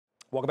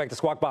Welcome back to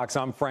Squawk Box.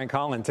 I'm Frank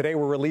Holland. Today,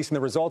 we're releasing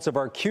the results of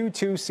our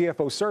Q2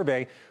 CFO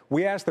survey.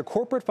 We asked the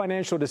corporate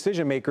financial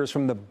decision makers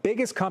from the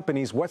biggest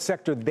companies what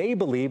sector they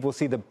believe will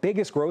see the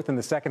biggest growth in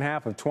the second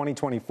half of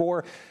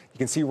 2024. You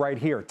can see right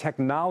here,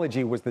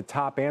 technology was the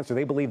top answer.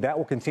 They believe that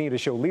will continue to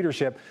show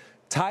leadership.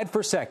 Tied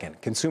for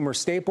second, consumer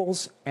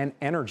staples and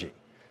energy.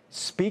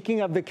 Speaking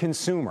of the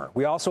consumer,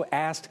 we also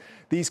asked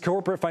these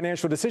corporate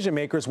financial decision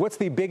makers what's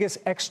the biggest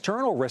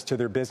external risk to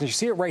their business. You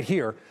see it right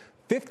here.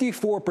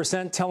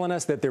 54% telling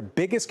us that their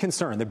biggest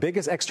concern, their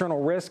biggest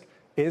external risk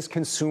is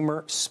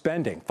consumer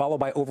spending, followed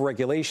by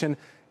overregulation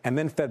and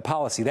then Fed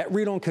policy. That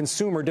read on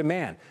consumer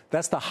demand,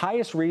 that's the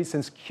highest read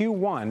since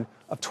Q1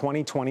 of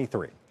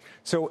 2023.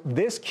 So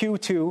this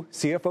Q2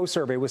 CFO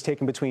survey was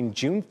taken between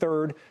June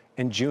 3rd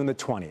and June the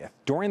 20th.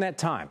 During that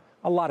time,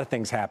 a lot of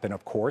things happened,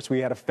 of course. We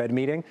had a Fed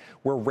meeting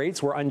where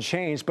rates were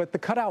unchanged, but the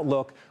cutout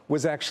look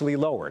was actually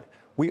lowered.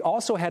 We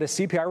also had a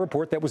CPI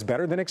report that was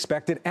better than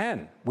expected,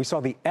 and we saw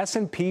the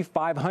S&P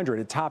 500.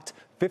 It topped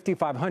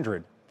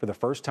 5,500 for the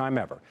first time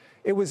ever.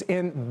 It was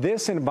in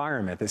this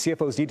environment that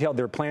CFOs detailed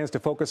their plans to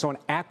focus on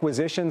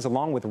acquisitions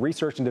along with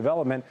research and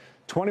development.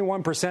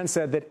 21%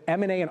 said that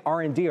M&A and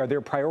R&D are their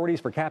priorities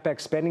for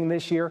CapEx spending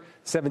this year.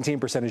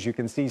 17%, as you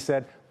can see,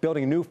 said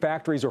building new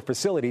factories or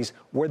facilities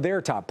were their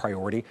top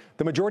priority.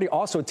 The majority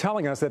also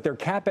telling us that their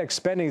CapEx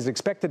spending is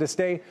expected to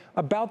stay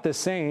about the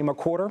same, a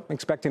quarter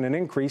expecting an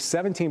increase,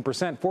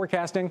 17%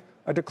 forecasting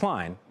a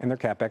decline in their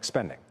CapEx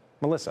spending.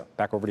 Melissa,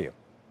 back over to you.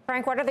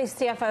 Frank, what are these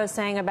CFOs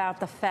saying about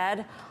the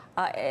Fed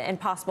and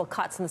possible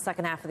cuts in the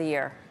second half of the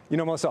year? You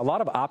know, Melissa, a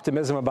lot of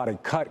optimism about a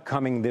cut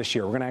coming this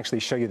year. We're going to actually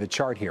show you the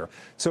chart here.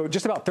 So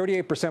just about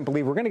 38%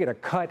 believe we're going to get a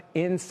cut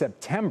in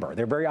September.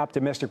 They're very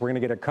optimistic we're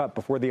going to get a cut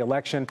before the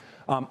election.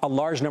 A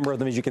large number of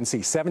them, as you can see,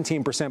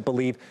 17%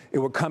 believe it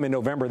would come in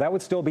November. That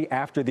would still be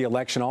after the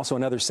election. Also,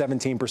 another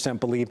 17%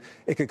 believe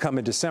it could come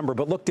in December.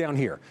 But look down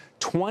here.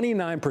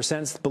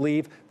 29%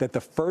 believe that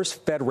the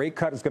first Fed rate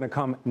cut is going to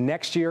come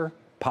next year,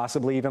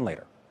 possibly even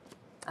later.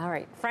 All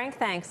right. Frank,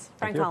 thanks.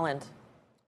 Frank Holland.